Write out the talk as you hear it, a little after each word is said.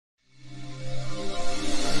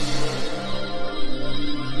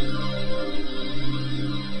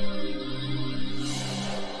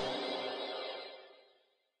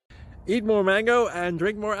Eat more mango and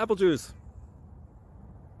drink more apple juice.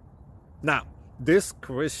 Now, this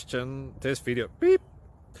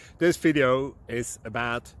video is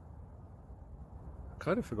about... I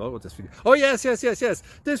kind of forgot what this video... Oh, yes.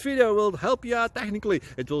 This video will help you out technically.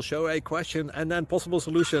 It will show a question and then possible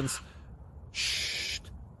solutions. Shh.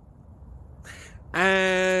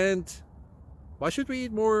 And why should we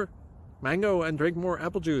eat more mango and drink more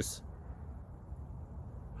apple juice?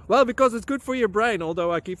 Well, because it's good for your brain,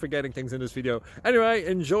 although I keep forgetting things in this video. Anyway,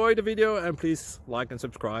 enjoy the video and please like and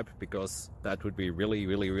subscribe, because that would be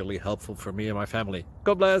really helpful for me and my family.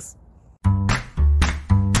 God bless!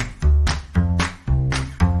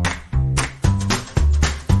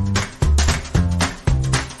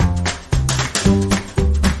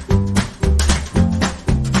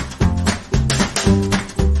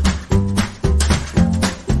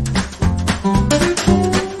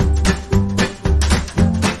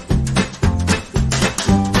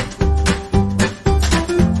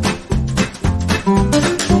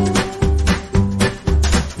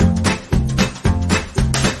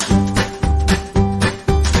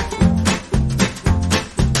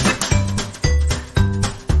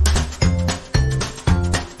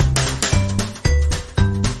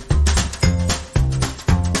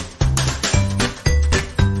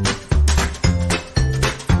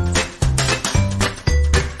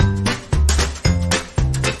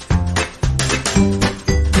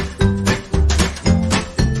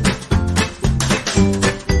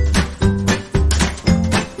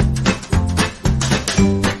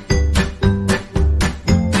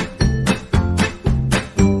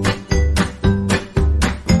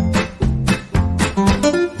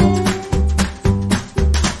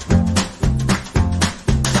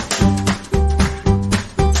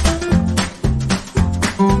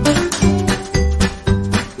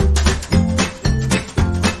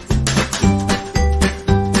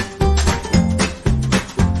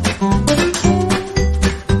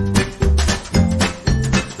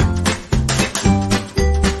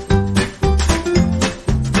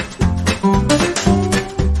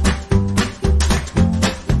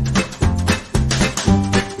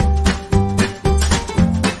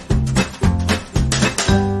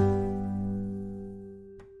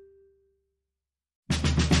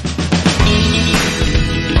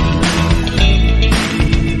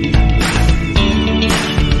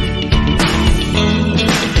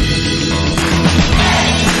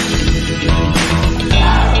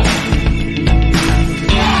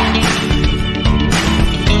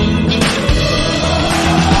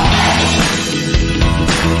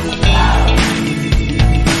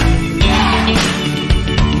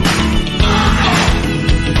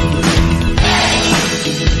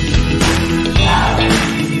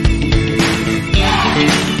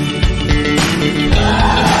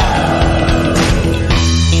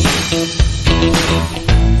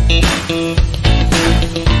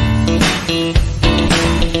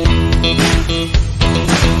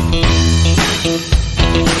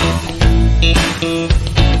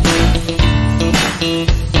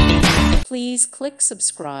 Please click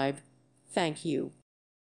subscribe. Thank you.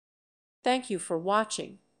 Thank you for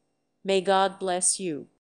watching. May God bless you.